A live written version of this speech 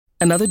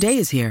Another day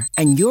is here,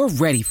 and you're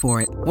ready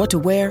for it. What to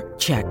wear?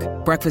 Check.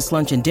 Breakfast,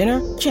 lunch, and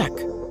dinner? Check.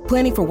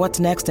 Planning for what's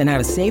next and how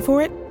to save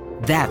for it?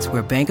 That's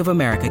where Bank of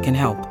America can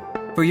help.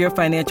 For your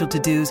financial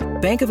to-dos,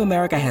 Bank of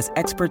America has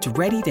experts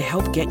ready to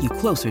help get you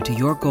closer to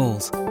your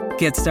goals.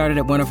 Get started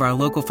at one of our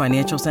local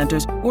financial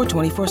centers or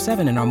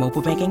 24/7 in our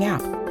mobile banking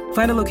app.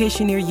 Find a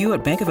location near you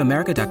at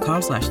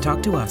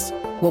bankofamerica.com/talktous.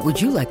 What would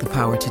you like the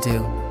power to do?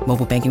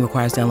 Mobile banking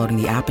requires downloading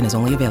the app and is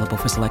only available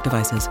for select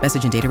devices.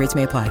 Message and data rates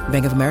may apply.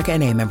 Bank of America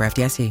N.A., member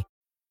FDIC.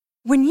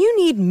 When you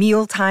need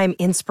mealtime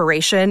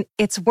inspiration,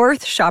 it's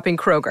worth shopping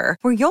Kroger,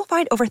 where you'll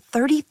find over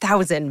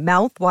 30,000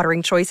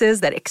 mouth-watering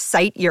choices that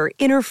excite your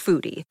inner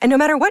foodie. And no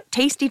matter what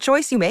tasty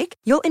choice you make,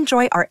 you'll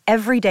enjoy our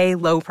everyday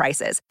low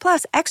prices,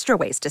 plus extra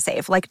ways to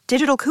save, like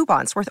digital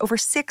coupons worth over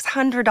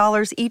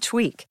 $600 each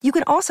week. You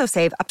can also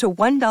save up to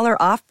 $1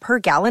 off per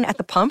gallon at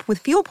the pump with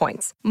fuel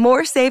points.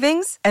 More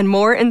savings and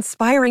more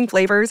inspiring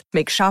flavors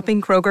make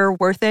shopping Kroger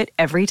worth it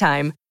every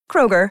time.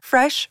 Kroger,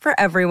 fresh for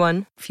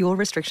everyone. Fuel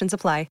restrictions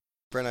apply.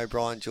 Bren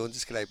O'Brien joins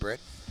us. G'day, Brett.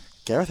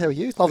 Gareth, how are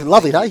you?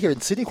 Lovely day here in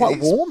Sydney,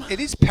 quite warm. It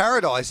is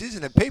paradise,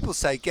 isn't it? People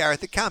say,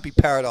 Gareth, it can't be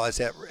paradise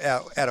out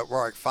at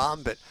Warwick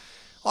Farm, but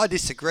I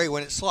disagree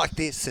when it's like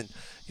this and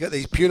you've got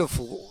these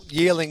beautiful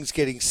yearlings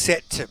getting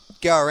set to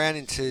go around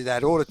into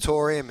that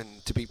auditorium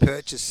and to be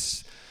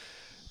purchased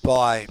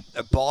by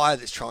a buyer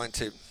that's trying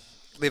to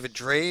live a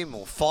dream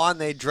or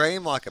find their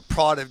dream, like a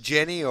Pride of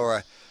Jenny or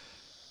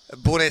a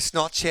Buenos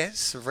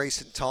Noches of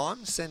recent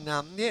times. And,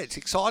 it's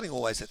exciting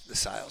always at the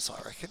sales, I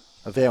reckon.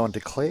 A Vow and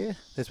Declare.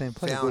 There's been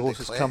plenty of good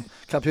horses come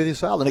through this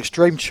sale. An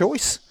Extreme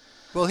Choice.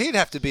 Well, he'd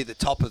have to be the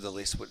top of the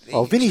list, wouldn't he?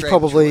 Oh, Vinny's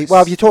probably... Choice.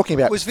 Well, if you're talking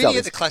about... Was Vinny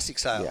at the classic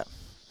sale? Yeah.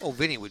 Oh,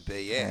 Vinny would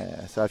be,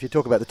 yeah. So if you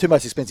talk about the two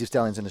most expensive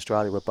stallions in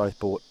Australia were both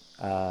bought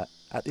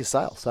at this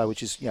sale, so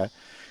which is,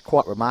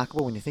 quite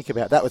remarkable when you think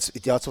about that. It's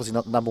obviously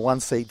not the number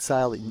one seed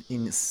sale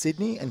in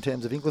Sydney in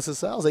terms of Inglis's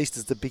sales. East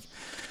is the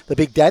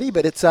big daddy,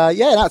 but it's a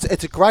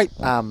great...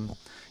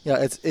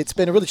 it's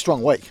been a really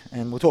strong week,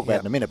 and we'll talk about it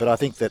in a minute. But I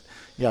think that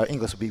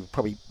Inglis will be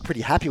probably pretty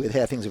happy with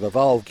how things have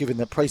evolved, given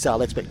that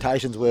pre-sale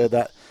expectations were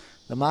that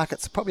the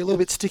market's probably a little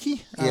bit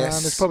sticky.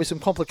 Yes. There's probably some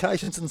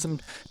complications and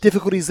some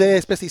difficulties there,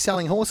 especially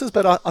selling horses.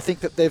 But I think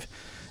that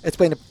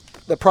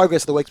the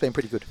progress of the week's been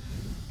pretty good.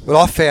 What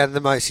I found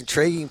the most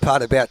intriguing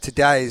part about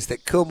today is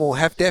that Coolmore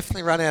have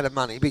definitely run out of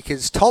money,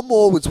 because Tom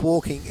Moore was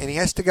walking and he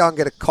has to go and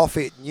get a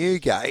coffee at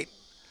Newgate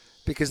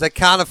because they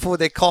can't afford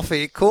their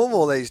coffee at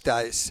Coolmore these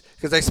days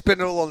because they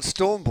spend it all on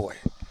Storm Boy.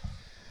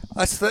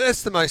 That's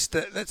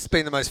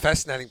been the most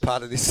fascinating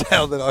part of this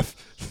sale that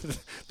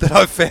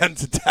I've found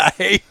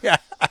today.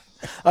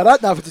 I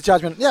don't know if it's a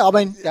judgment. Yeah, I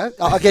mean,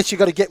 I guess you've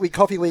got to get with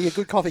coffee where your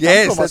good coffee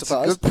comes from, I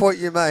suppose. That's a good point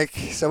you make.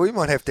 So we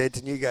might have to head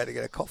to Newgate to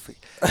get a coffee.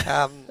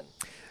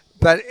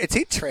 But it's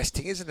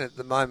interesting, isn't it, at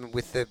the moment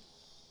with the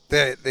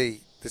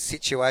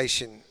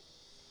situation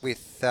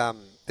with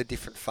the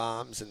different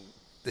farms and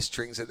the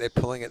strings that they're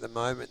pulling at the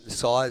moment, the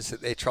size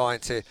that they're trying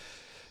to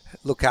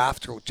look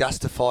after or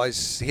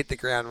justifies hit the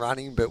ground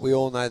running. But we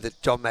all know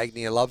that John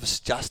Magnier loves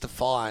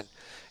justifying.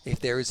 If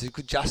there is a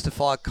good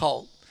justified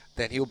colt,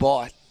 then he'll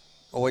buy it.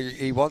 Or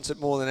he wants it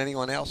more than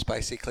anyone else,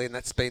 basically, and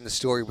that's been the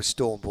story with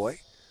Storm Boy.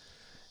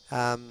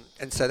 And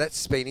so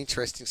that's been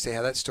interesting to see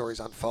how that story's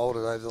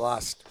unfolded over the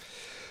last...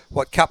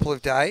 couple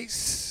of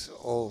days?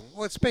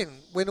 It's been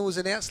when it was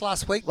announced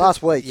last week?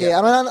 Last week, yeah.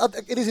 I mean,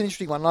 it is an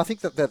interesting one, and I think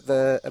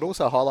that it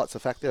also highlights the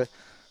fact that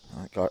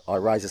I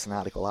raised this in an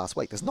article last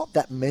week. There's not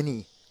that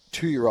many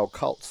 2-year-old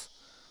colts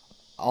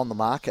on the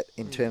market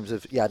in terms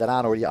of that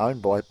aren't already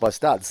owned by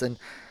studs. And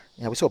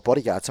we saw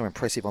Bodyguard so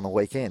impressive on the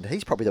weekend.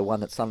 He's probably the one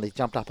that suddenly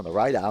jumped up on the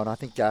radar, and I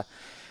think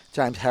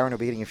James Harron will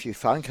be getting a few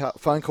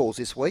phone calls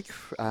this week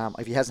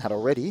if he hasn't had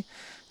already.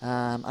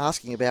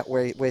 Asking about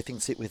where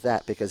things sit with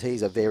that, because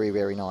he's a very,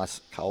 very nice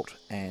colt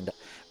and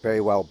very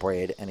well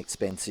bred and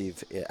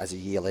expensive as a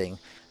yearling,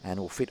 and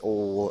will fit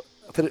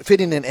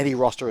in any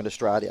roster in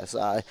Australia.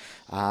 So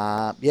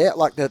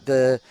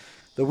the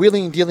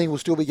wheeling and dealing will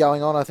still be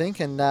going on, I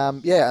think, and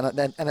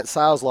at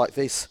sales like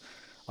this,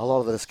 a lot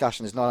of the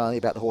discussion is not only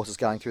about the horses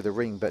going through the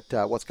ring, but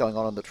what's going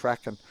on the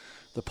track and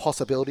the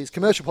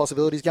commercial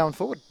possibilities going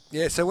forward.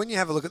 Yeah. So when you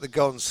have a look at the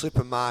Golden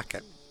Slipper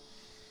market,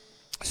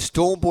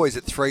 Storm Boy's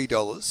at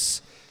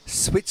 $3,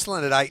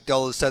 Switzerland at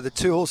 $8. So the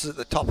two horses at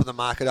the top of the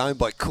market owned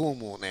by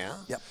Coolmore now.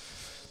 Yep.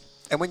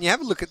 And when you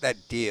have a look at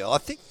that deal, I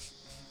think,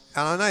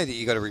 and I know that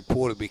you got to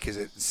report it because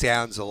it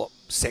sounds a lot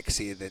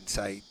sexier than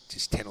say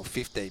just 10 or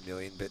 15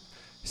 million, but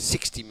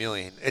 60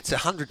 million. It's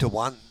 100 to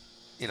 1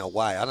 in a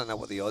way. I don't know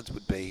what the odds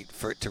would be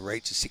for it to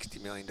reach a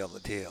 $60 million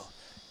deal.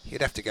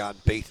 He'd have to go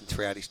unbeaten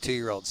throughout his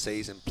 2-year-old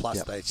season.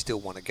 Plus, they'd still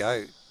want to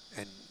go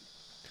and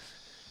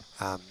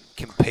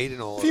compete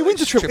and all. If he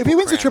wins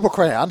a Triple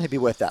Crown, he'd be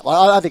worth that.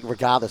 I think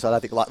regardless,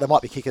 there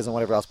might be kickers and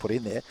whatever else put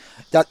in there.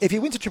 If he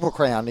wins a Triple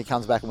Crown and he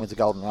comes back and wins a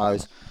Golden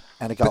Rose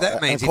and a gold, but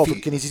that means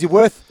is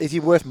he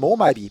worth more?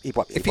 Maybe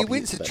if he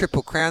wins a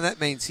Triple Crown, that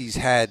means he's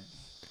had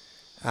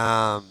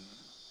 4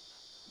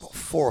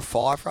 or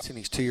 5 in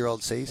his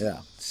 2-year-old season.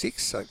 Yeah.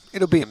 6. So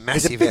it'll be a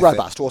massive. He's a big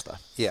robust horse, though.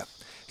 Yeah.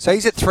 So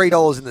he's at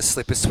 $3 in the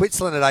slipper.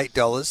 Switzerland at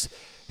 $8.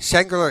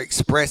 Shangri-La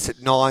Express at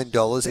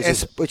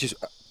 $9. Which is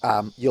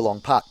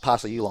Yulong,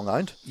 partially Yulong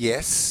owned.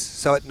 Yes,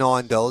 so at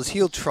 $9.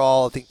 He'll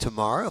trial, I think,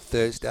 tomorrow or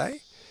Thursday.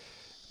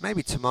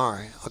 Maybe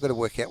tomorrow. I've got to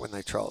work out when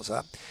they trials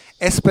are.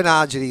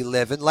 Espionage at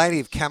 11.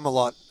 Lady of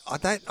Camelot. I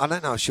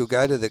don't know if she'll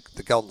go to the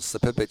Golden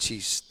Slipper, but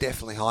she's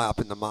definitely high up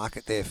in the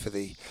market there for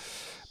the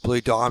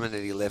Blue Diamond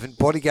at 11.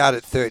 Bodyguard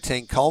at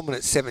 13. Coleman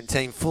at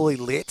 17. Fully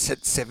Lit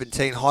at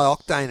 17. High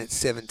Octane at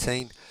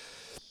 17.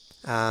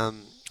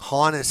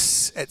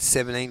 Highness at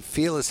 17.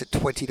 Fearless at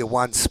 20-1.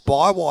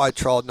 Spywire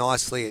trialled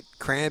nicely at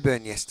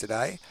Cranbourne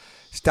yesterday.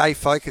 Stay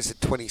Focus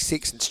at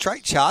 26. And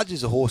Straight Charge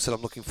is a horse that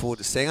I'm looking forward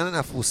to seeing. I don't know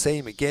if we'll see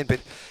him again, but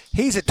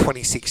he's at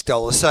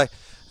 $26. So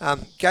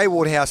Gay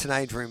Waterhouse and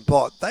Adrian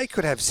Bott, they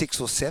could have 6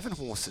 or 7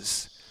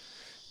 horses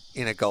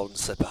in a Golden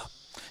Slipper.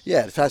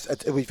 Yeah,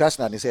 it'll be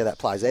fascinating to see how that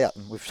plays out.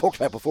 And we've talked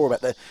about before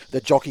about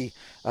the jockey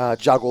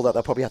juggle that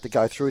they'll probably have to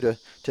go through to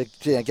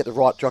get the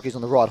right jockeys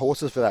on the right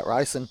horses for that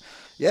race. And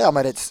yeah, I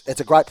mean, it's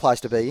a great place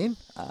to be in.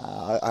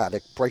 I had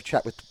a brief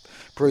chat with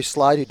Bruce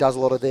Slade, who does a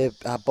lot of their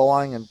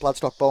buying and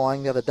bloodstock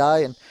buying the other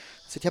day, and I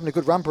said, "You having a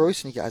good run,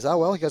 Bruce?" And he goes, "Oh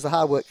well." He goes, "The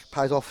hard work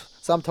pays off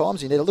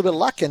sometimes. You need a little bit of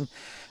luck, and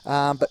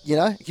but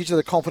it gives you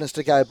the confidence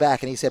to go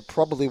back." And he said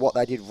probably what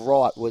they did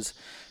right was,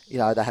 they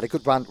had a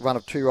good run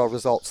of 2-year-old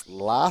results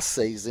last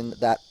season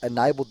that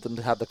enabled them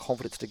to have the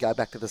confidence to go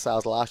back to the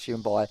sales last year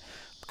and buy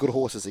good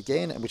horses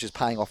again, and which is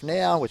paying off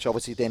now, which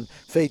obviously then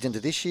feeds into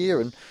this year,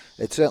 and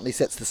it certainly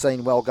sets the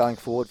scene well going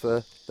forward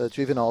for the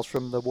juveniles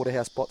from the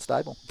Waterhouse Bott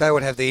stable. They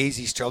would have the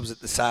easiest jobs at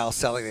the sale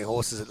selling their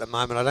horses at the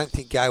moment. I don't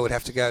think Gay would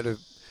have to go to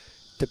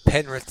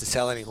Penrith to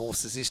sell any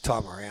horses this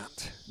time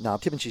around. No,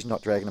 Tip and she's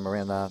not dragging them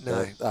around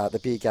the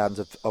beer gardens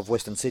of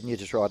Western Sydney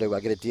to try to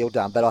get a deal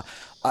done. But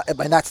I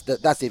mean that's the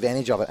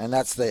advantage of it, and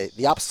that's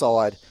the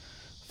upside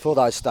for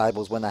those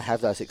stables when they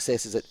have those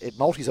successes. It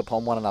multis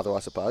upon one another, I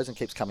suppose, and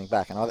keeps coming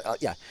back. And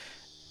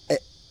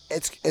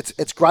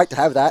it's great to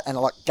have that. And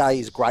like Gay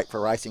is great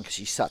for racing because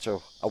she's such a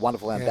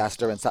wonderful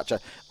ambassador and such a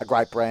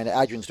great brand.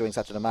 Adrian's doing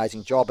such an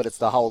amazing job, but it's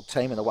the whole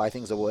team and the way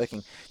things are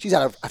working. She's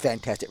had a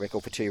fantastic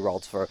record for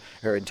 2-year-olds for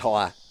her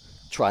entire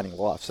training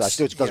life. So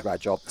she does a great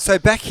job. So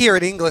back here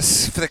at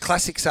Inglis for the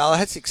Classic Sale, I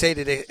had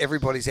exceeded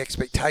everybody's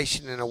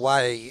expectation in a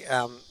way,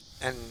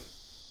 and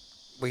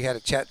we had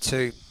a chat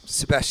to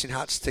Sebastian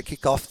Hutch to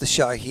kick off the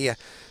show here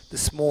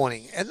this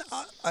morning. And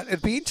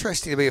it'd be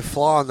interesting to be a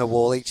fly on the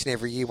wall each and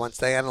every year once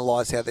they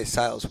analyse how their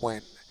sales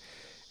went.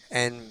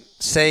 And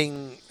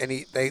seeing, and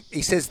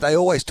he says they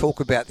always talk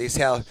about this,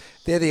 how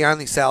they're the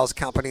only sales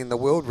company in the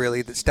world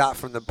really that start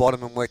from the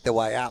bottom and work their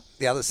way up.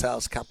 The other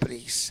sales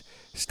companies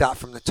start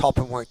from the top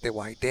and work their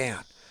way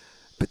down.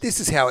 But this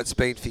is how it's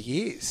been for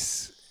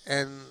years.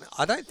 And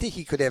I don't think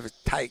he could ever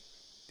take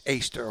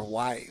Easter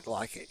away.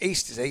 Like,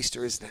 Easter's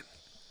Easter, isn't it?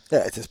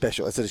 Yeah, it's a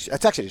special. It's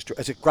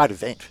a great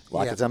event.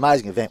 It's an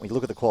amazing event when you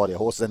look at the quality of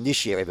horses, and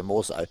this year even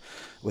more so,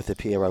 with the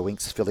Pierrot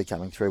Winks filly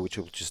coming through, which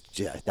will just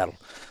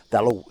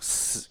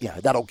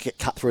that'll get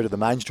cut through to the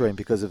mainstream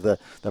because of the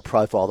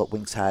profile that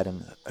Winks had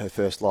and her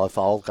first live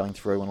foal going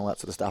through and all that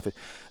sort of stuff. It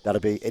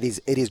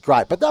is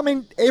great. But I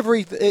mean,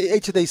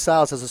 each of these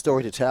sales has a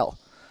story to tell,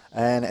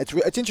 and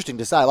it's interesting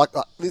to say. Like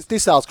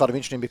this sale's kind of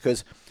interesting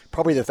because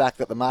probably the fact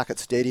that the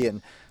market's steady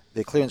and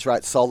the clearance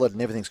rate's solid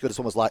and everything's good. It's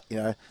almost like,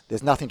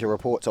 there's nothing to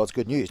report, so it's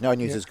good news. No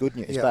news is good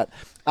news. Yeah.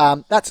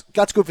 But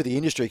that's good for the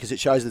industry because it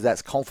shows that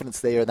that's confidence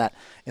there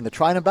in the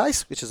trainer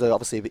base, which is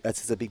obviously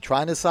it's a big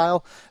trainer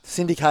sale.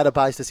 Syndicator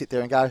base to sit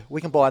there and go,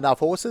 we can buy enough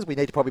horses. We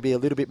need to probably be a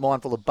little bit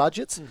mindful of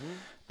budgets,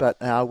 but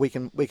we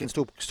can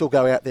still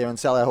go out there and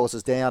sell our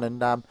horses down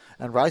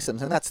and race them.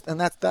 And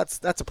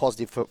that's a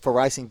positive for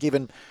racing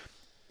given.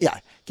 Yeah,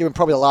 given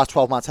probably the last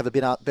 12 months have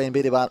been a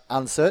bit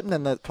uncertain,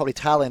 and the probably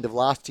tail end of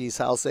last year's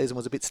sales season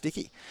was a bit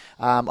sticky.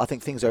 I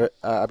think things are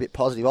a bit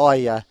positive. I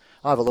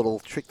have a little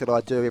trick that I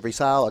do every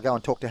sale. I go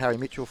and talk to Harry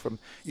Mitchell from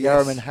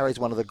Yarraman. Harry's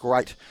one of the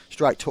great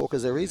straight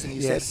talkers there is, and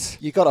he says,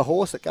 "You got a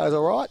horse that goes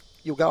all right,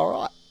 you'll go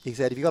all right." He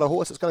said, "If you got a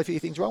horse that's got a few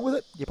things wrong with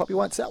it, you probably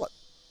won't sell it."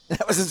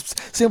 That was as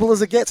simple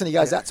as it gets. And he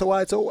goes, that's the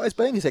way it's always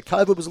been. He said,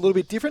 COVID was a little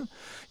bit different.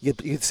 You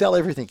could sell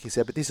everything, he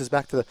said, but this is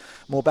back to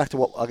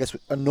what, I guess,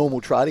 a normal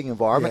trading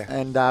environment.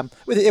 Yeah. And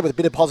with a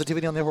bit of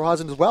positivity on the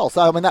horizon as well.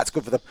 So, I mean, that's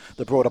good for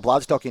the broader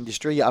bloodstock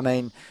industry. I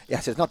mean,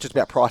 yes, it's not just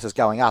about prices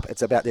going up.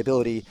 It's about the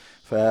ability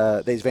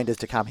for these vendors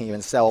to come here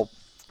and sell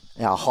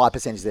a high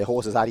percentage of their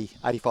horses,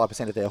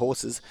 85% of their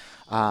horses,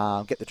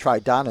 get the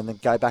trade done and then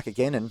go back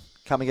again and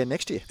come again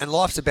next year. And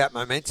life's about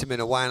momentum in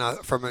a way. And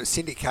from a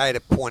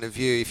syndicator point of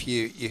view,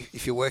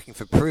 if you're working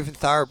for Proven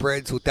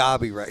Thoroughbreds or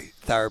Derby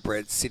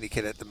Thoroughbreds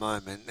syndicate at the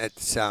moment,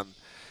 it's a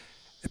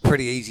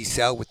pretty easy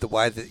sell with the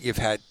way that you've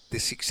had the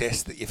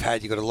success that you've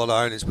had. You've got a lot of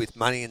owners with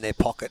money in their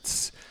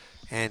pockets,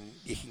 and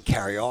you can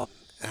carry on.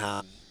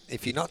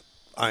 If you're not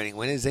owning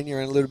winners, then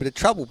you're in a little bit of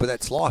trouble. But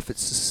that's life.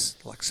 It's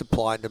just like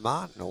supply and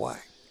demand in a way.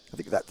 I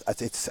think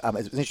it's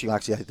interesting.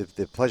 Actually, I had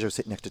the pleasure of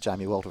sitting next to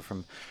Jamie Walter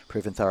from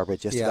Proven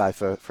Thoroughbreds yesterday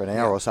for an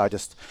hour or so,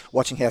 just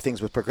watching how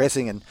things were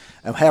progressing and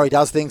how he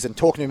does things, and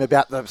talking to him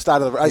about the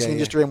start of the racing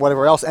industry and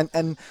whatever else,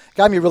 and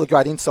gave me a really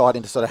great insight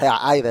into sort of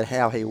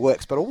how he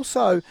works, but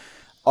also,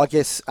 I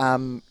guess,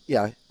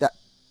 that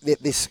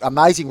this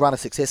amazing run of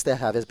success they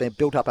have has been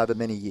built up over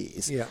many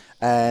years. Yeah.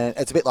 And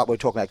it's a bit like we were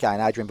talking about Gay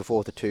and Adrian before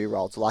with the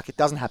 2-year-olds. Like, it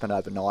doesn't happen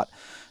overnight.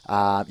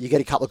 You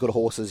get a couple of good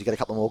horses, you get a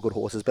couple of more good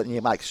horses, but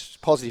you make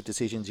positive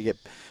decisions, you get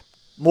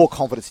more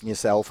confidence in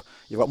yourself,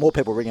 you've got more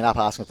people ringing up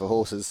asking for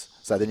horses,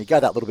 so then you go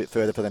that little bit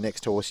further for the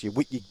next horse,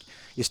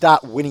 you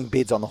start winning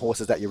bids on the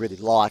horses that you really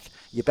like,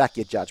 you back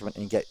your judgment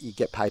and you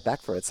get paid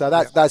back for it. So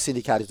those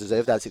syndicators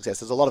deserve that success.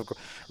 There's a lot of,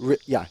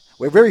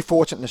 we're very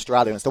fortunate in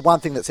Australia, and it's the one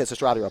thing that sets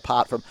Australia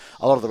apart from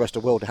a lot of the rest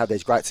of the world, to have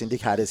these great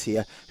syndicators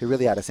here who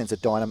really add a sense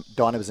of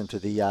dynamism to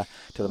the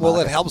market. Well,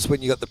 it helps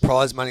when you've got the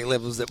prize money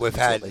levels that we've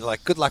had.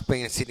 Like, good luck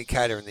being a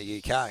syndicator in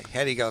the UK.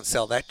 How do you go and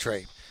sell that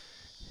dream?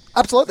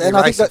 Absolutely, and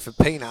I think that for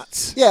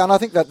peanuts. Yeah, and I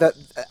think that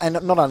and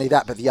not only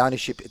that, but the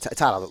ownership. It's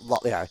hard.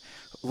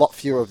 A lot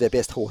fewer of their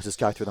best horses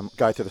go through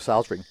the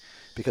sales ring,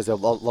 because a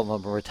lot of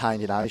them are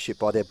retained in ownership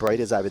by their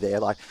breeders over there.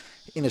 Like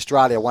in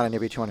Australia, 1 in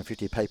every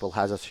 250 people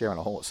has a share on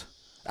a horse.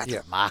 That's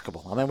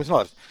remarkable. I mean, it's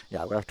not, we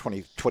have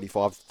 20,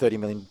 25, 30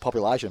 million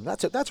population.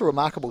 That's a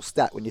remarkable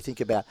stat when you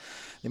think about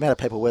the amount of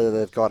people, whether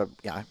they've got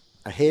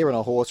a hair in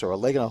a horse or a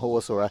leg in a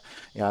horse, or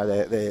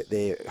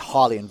they're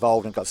highly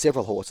involved and got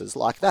several horses.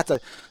 Like, that's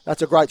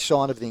a great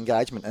sign of the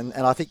engagement, and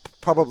I think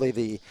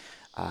probably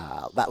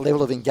that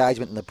level of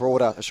engagement in the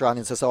broader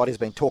Australian society has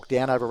been talked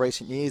down over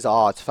recent years.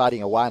 It's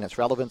fading away and its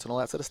relevance and all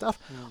that sort of stuff.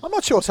 I'm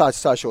not sure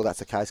so sure that's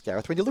the case,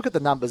 Gareth. When you look at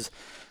the numbers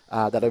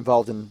that are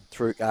involved in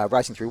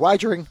racing through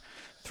wagering,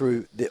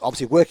 through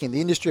obviously working in the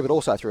industry, but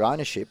also through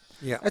ownership.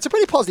 Yeah, it's a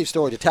pretty positive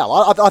story to tell.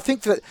 I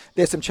think that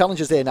there's some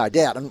challenges there, no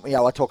doubt, and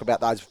I talk about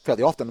those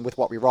fairly often with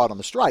what we ride on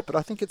the straight. But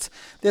I think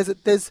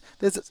there's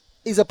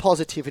a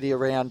positivity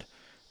around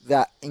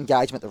that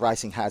engagement that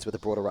racing has with the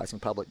broader racing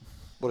public,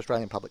 broader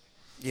Australian public.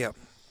 Yeah,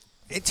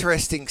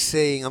 interesting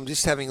seeing. I'm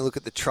just having a look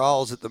at the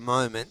trials at the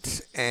moment,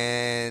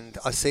 and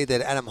I see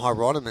that Adam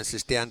Hieronymus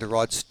is down to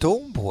ride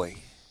Storm Boy.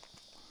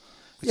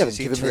 That's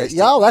an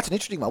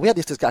interesting one. We had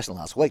this discussion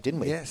last week, didn't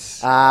we? Yes.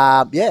 So,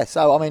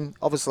 I mean,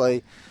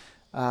 obviously,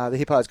 the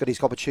Hippo's got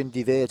his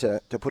opportunity there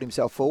to put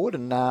himself forward,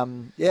 and,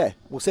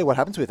 we'll see what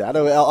happens with that.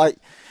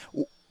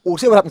 We'll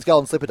see what happens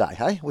Golden Slipper Day,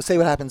 hey? We'll see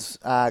what happens.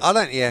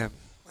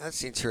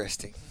 That's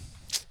interesting.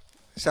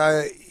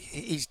 So,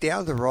 he's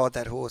down to ride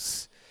that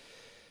horse.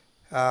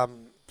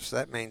 So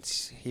that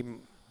means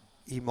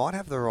he might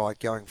have the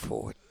ride going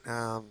forward.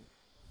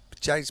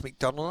 James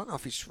McDonald, I don't know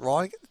if he's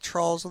riding at the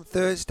trials on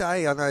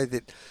Thursday. I know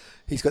that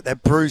he's got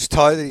that bruised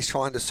toe that he's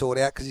trying to sort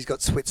out because he's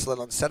got Switzerland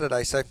on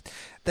Saturday. So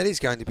that is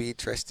going to be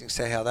interesting to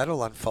see how that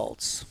all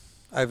unfolds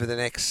over the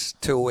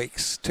next 2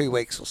 weeks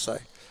or so.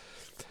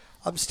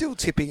 I'm still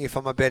tipping, if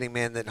I'm a betting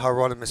man, that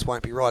Hieronymus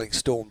won't be riding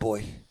Storm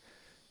Boy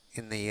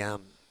in the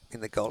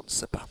Golden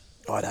Slipper.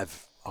 I'd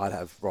have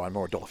Ryan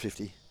Moore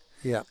 $1.50.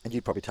 Yeah, and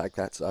you'd probably take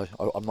that. So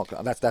I'm not.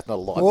 That's not a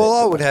lot. Well,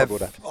 I would have.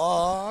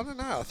 I don't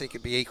know. I think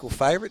it'd be equal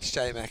favourites,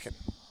 J Macken.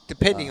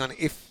 Depending on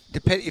if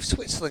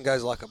Switzerland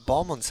goes like a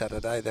bomb on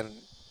Saturday, then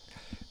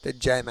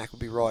J Mac will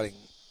be riding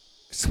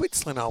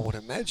Switzerland, I would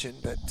imagine.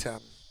 But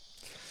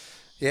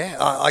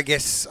I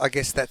guess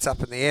that's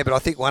up in the air. But I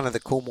think one of the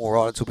Coolmore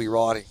riders will be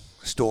riding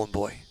Storm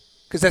Boy,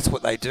 because that's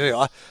what they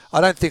do.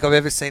 I don't think I've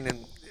ever seen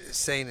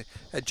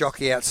a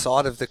jockey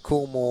outside of the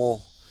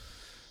Coolmore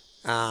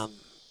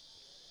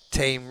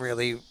team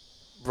really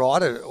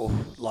ride it, or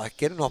like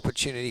get an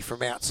opportunity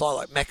from outside.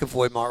 Like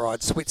McAvoy might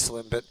ride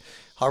Switzerland, but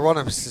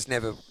Hieronymus has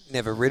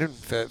never ridden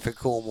for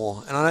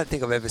Coolmore, and I don't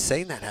think I've ever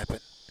seen that happen.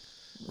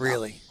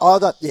 Really?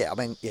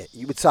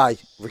 You would say,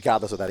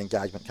 regardless of that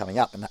engagement coming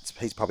up, and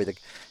he's probably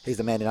he's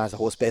the man who knows the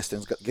horse best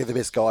and's got to give the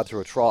best guide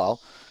through a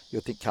trial.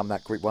 You'd think come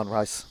that Group 1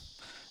 race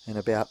in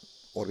about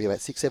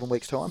 6-7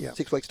 weeks' time,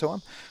 6 weeks'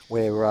 time,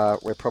 where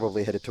we're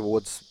probably headed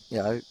towards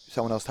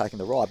someone else taking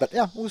the ride. But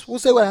we'll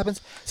see what happens.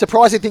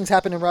 Surprising things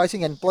happen in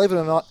racing, and believe it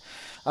or not,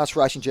 us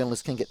racing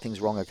journalists can get things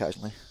wrong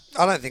occasionally.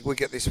 I don't think we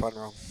get this one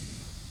wrong.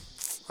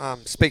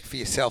 Speak for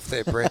yourself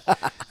there, Brett.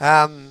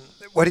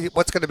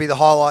 What's going to be the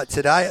highlight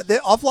today?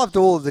 I've loved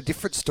all of the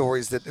different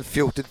stories that have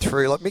filtered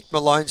through, like Mick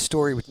Malone's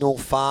story with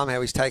North Farm,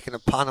 how he's taken a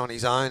punt on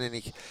his own,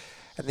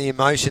 and the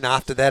emotion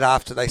after that,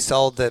 after they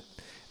sold the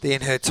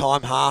In Her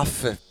Time half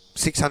for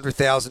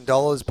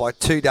 $600,000 by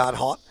Too Darn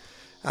Hot.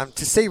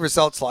 To see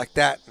results like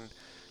that and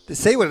to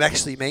see what it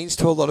actually means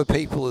to a lot of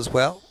people as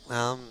well,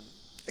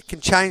 it can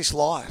change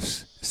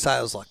lives,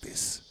 sales like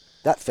this.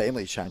 That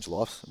family changed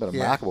lives. But a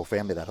remarkable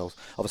family, that was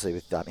obviously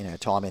with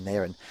time in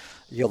there, and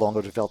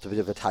Yolanda developed a bit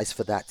of a taste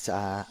for that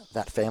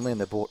family, and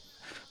they bought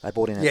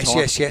in a time.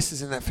 Yes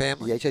is in that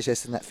family. Yes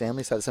is in that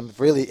family. So it's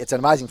an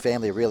amazing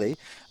family, really.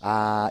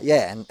 And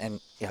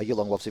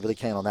Yolanda obviously really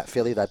keen on that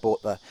filly. They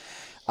bought the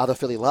other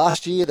filly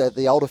last year,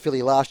 the older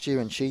filly last year,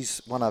 and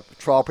she's won a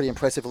trial pretty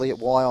impressively at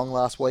Wyong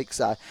last week.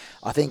 So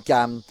I think,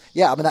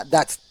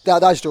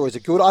 those stories are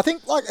good. I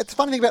think, like, it's a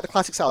funny thing about the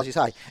classic sale, as you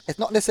say, it's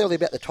not necessarily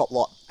about the top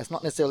lot. It's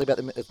not necessarily about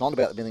it's not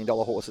about the $1 million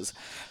horses.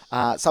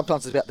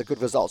 Sometimes it's about the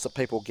good results that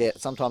people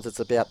get. Sometimes it's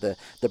about the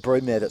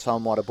broodmare that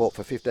someone might have bought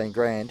for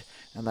 $15,000,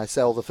 and they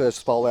sell the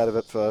first foal out of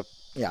it for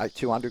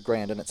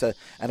 $200,000,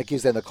 and it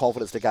gives them the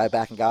confidence to go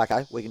back and go,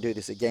 okay, we can do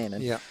this again.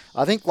 And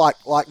I think like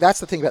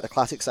that's the thing about the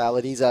classic sale.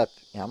 It is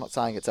I'm not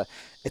saying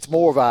it's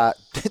more of a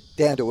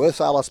down to earth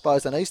sale, I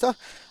suppose, than Easter.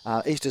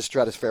 Easter's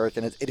stratospheric,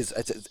 and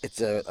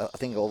it's a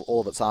thing all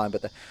of its own.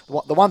 But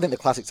the one thing the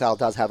classic sale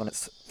does have on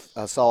its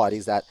side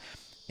is that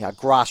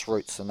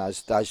grassroots and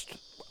those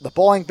the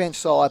buying bench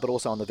side, but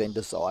also on the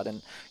vendor side,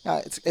 and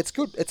it's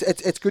good.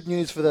 It's good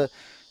news for the.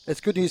 It's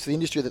good news for the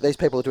industry that these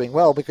people are doing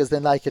well, because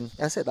then they can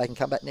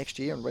come back next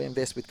year and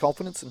reinvest with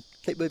confidence and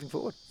keep moving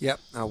forward. Yep,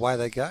 away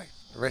they go.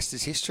 The rest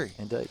is history.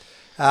 Indeed.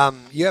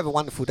 You have a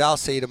wonderful day. I'll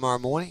see you tomorrow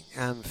morning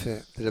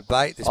for the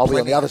debate. I'll be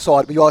on the other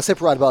side. You are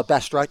separated by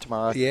Bass Strait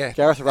tomorrow. Yeah.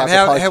 Gareth,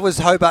 how was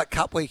Hobart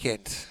Cup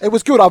weekend? It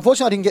was good.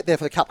 Unfortunately, I didn't get there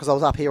for the Cup because I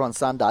was up here on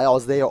Sunday. I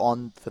was there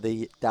for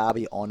the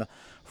Derby on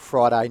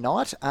Friday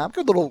night.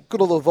 Good little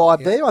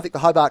vibe there. I think the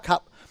Hobart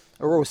Cup,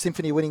 Aurora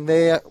Symphony winning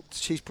there.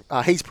 He's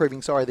proving,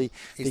 the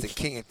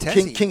king of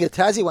Tassie. King of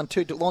Tassie, won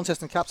 2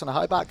 Launceston Cups and a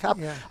Hobart Cup.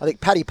 Yeah. I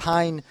think Paddy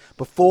Payne,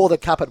 before the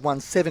Cup, had won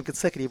 7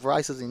 consecutive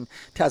races in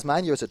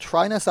Tasmania as a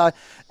trainer. So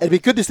it'd be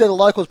good to see the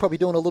locals probably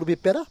doing a little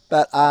bit better.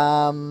 But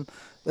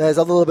there's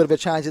a little bit of a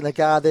change in the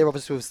guard there.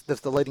 Obviously,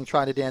 the leading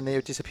trainer down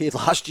there disappeared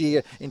last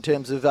year in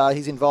terms of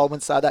his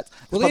involvement. So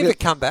will he ever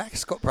come back,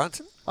 Scott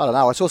Brunton? I don't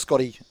know. I saw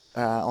Scotty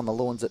on the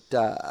lawns at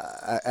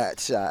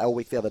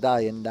Elwick the other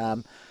day,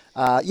 and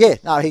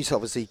he's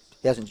obviously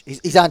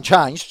he's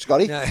unchanged,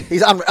 Scotty. No.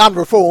 He's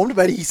unreformed,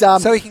 but he's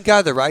so he can go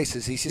to the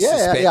races. He's just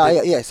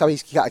suspended. Yeah. So he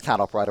can't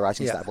operate a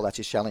racing stable. That's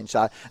his challenge.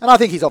 So, and I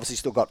think he's obviously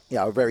still got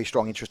a very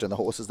strong interest in the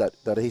horses that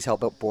he's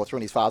helped brought through,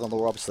 and his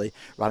father-in-law obviously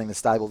running the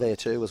stable there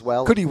too as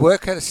well. Could he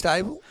work at a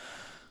stable?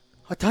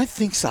 I don't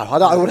think so.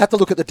 I would have to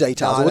look at the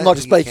details. I would not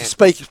just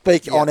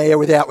speak on air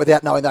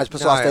without knowing those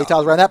precise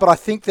details around that. But I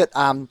think that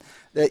so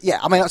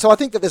I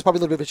think that there's probably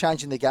a little bit of a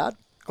change in the guard.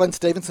 Glenn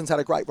Stevenson's had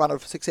a great run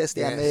of success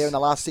down there in the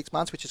last 6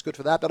 months, which is good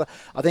for that. But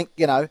I think,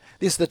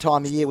 this is the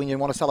time of year when you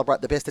want to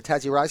celebrate the best of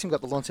Tassie racing. We've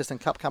got the Launceston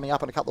Cup coming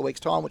up in a couple of weeks'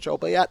 time, which I'll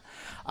be at.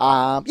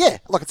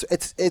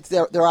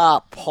 There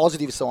are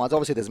positive signs.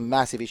 Obviously, there's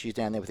massive issues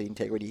down there with the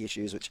integrity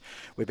issues, which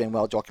we've been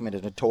well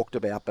documented and talked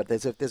about. But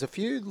there's a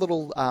few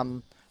little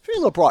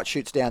bright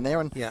shoots down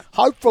there, and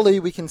hopefully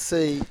we can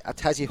see a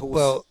Tassie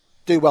horse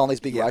do well in these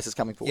big races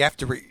coming forward. You have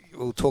to.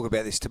 We'll talk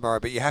about this tomorrow,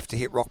 but you have to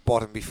hit rock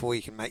bottom before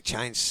you can make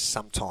change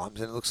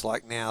sometimes. And it looks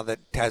like now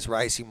that Tas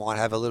Racing might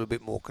have a little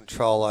bit more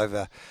control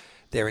over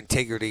their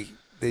integrity,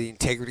 the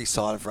integrity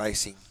side of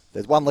racing.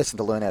 There's one lesson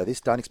to learn out of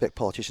this: don't expect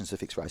politicians to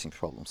fix racing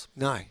problems.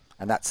 No.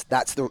 And that's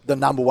the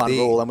number one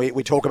rule, and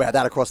we talk about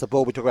that across the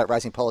board. We talk about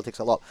racing politics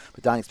a lot,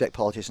 but don't expect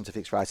politicians to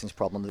fix racing's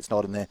problem. It's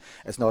not in their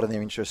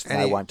interest. And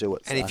they won't do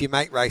it. And if you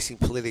make racing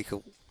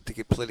political to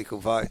get political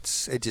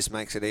votes, it just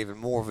makes it even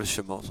more of a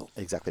schmozzle.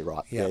 Exactly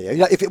right.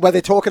 Yeah. When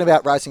they're talking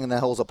about racing in the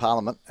halls of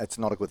Parliament, it's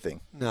not a good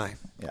thing. No.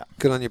 Yeah.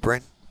 Good on you,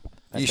 Bren.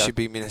 You should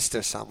be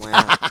minister somewhere.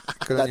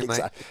 Good on you, mate.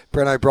 So.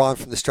 Bren O'Brien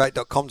from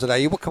thestraight.com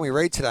today. What can we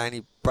read today?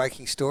 Any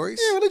breaking stories?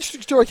 Yeah, an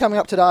interesting story coming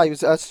up today. It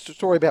was a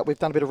story about, we've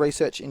done a bit of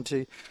research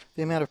into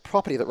the amount of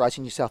property that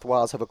Racing New South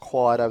Wales have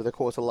acquired over the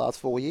course of the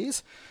last 4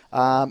 years.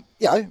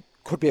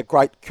 Could be a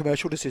great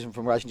commercial decision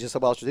from Racing New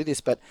South Wales to do this,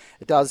 but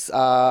it does,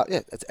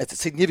 it's a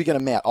significant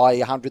amount,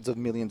 i.e. hundreds of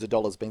millions of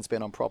dollars being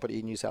spent on property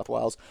in New South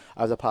Wales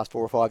over the past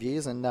 4 or 5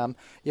 years. And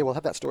we'll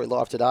have that story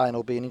live today, and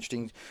it'll be an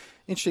interesting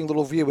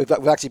little view. We've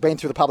actually been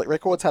through the public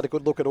records, had a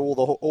good look at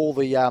all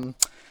the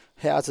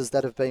houses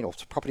that have been, or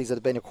properties that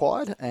have been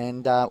acquired,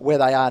 and where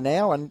they are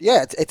now. And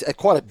it's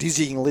quite a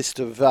dizzying list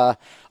of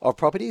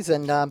properties.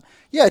 And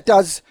it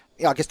does,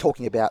 I guess,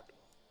 talking about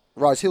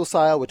Rose Hill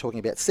sale, we're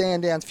talking about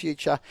Sandown's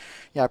future.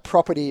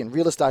 Property and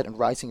real estate and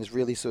racing has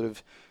really sort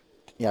of,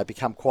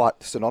 become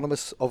quite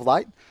synonymous of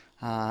late.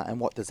 And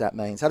what does that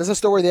mean? So there's a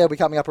story there. We're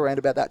coming up around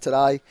about that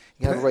today. You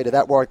can have a read of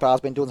that. Warwick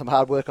Barr's been doing some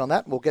hard work on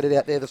that. We'll get it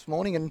out there this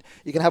morning, and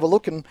you can have a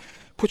look and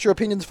put your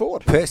opinions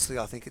forward.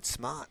 Personally, I think it's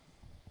smart.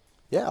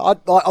 Yeah,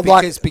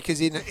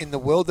 because in the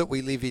world that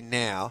we live in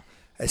now,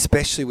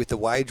 especially with the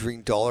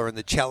wagering dollar and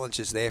the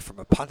challenges there from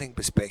a punting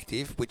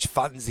perspective, which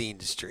funds the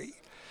industry,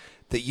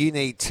 that you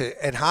need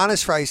to, and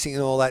harness racing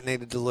and all that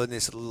needed to learn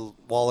this a little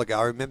while ago.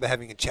 I remember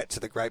having a chat to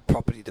the great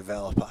property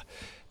developer,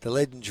 the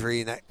legendary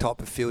in that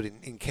type of field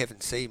in Kevin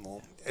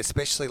Seymour,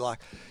 especially like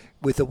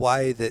with the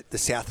way that the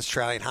South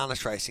Australian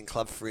Harness Racing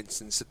Club, for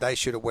instance, that they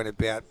should have went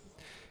about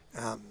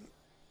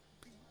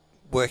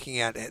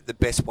working out the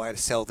best way to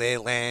sell their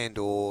land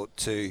or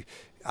to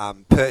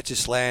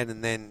purchase land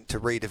and then to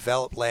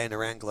redevelop land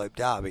around Globe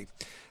Derby,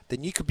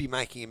 then you could be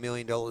making $1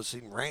 million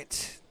in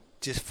rent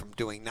just from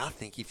doing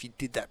nothing if you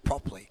did that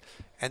properly.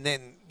 And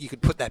then you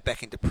could put that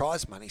back into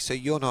prize money, so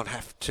you'll not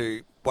have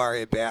to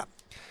worry about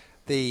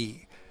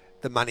the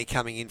the money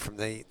coming in from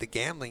the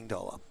gambling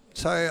dollar.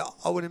 So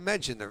I would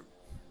imagine the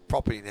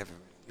property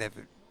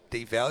never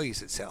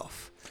devalues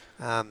itself,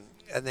 and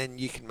then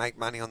you can make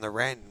money on the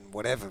rent and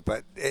whatever.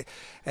 But it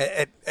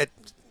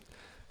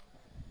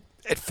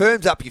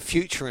firms up your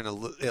future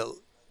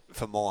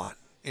for mine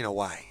in a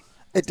way.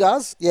 It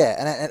does, yeah.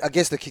 And I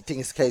guess the key thing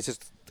is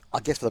just, I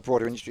guess for the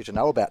broader industry to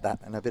know about that,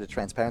 and a bit of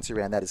transparency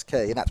around that is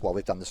key. And that's why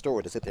we've done the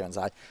story, to sit there and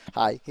say,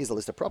 hey, here's a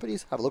list of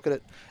properties, have a look at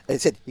it. And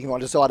it said you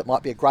might decide it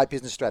might be a great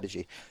business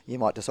strategy. You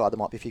might decide there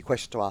might be a few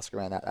questions to ask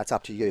around that. That's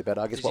up to you. But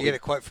I guess Did you get a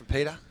quote from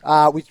Peter?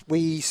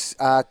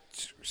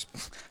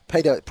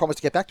 Peter promised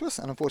to get back to us,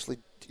 and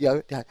unfortunately,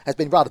 has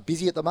been rather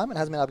busy at the moment,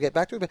 hasn't been able to get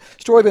back to it. But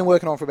story we've been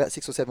working on for about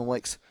 6 or 7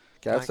 weeks.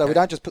 Okay. So we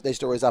don't just put these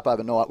stories up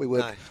overnight. We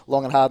work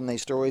long and hard on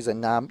these stories,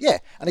 and and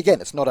again,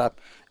 it's not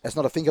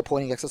a finger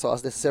pointing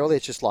exercise necessarily.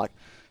 It's just like,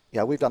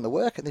 we've done the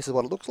work, and this is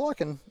what it looks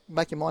like, and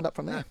make your mind up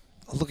from there.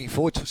 I'm looking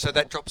forward to it. So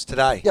that drops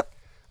today. Yep.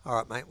 All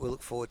right, mate. We'll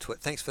look forward to it.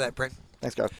 Thanks for that, Bren. Thanks, guys.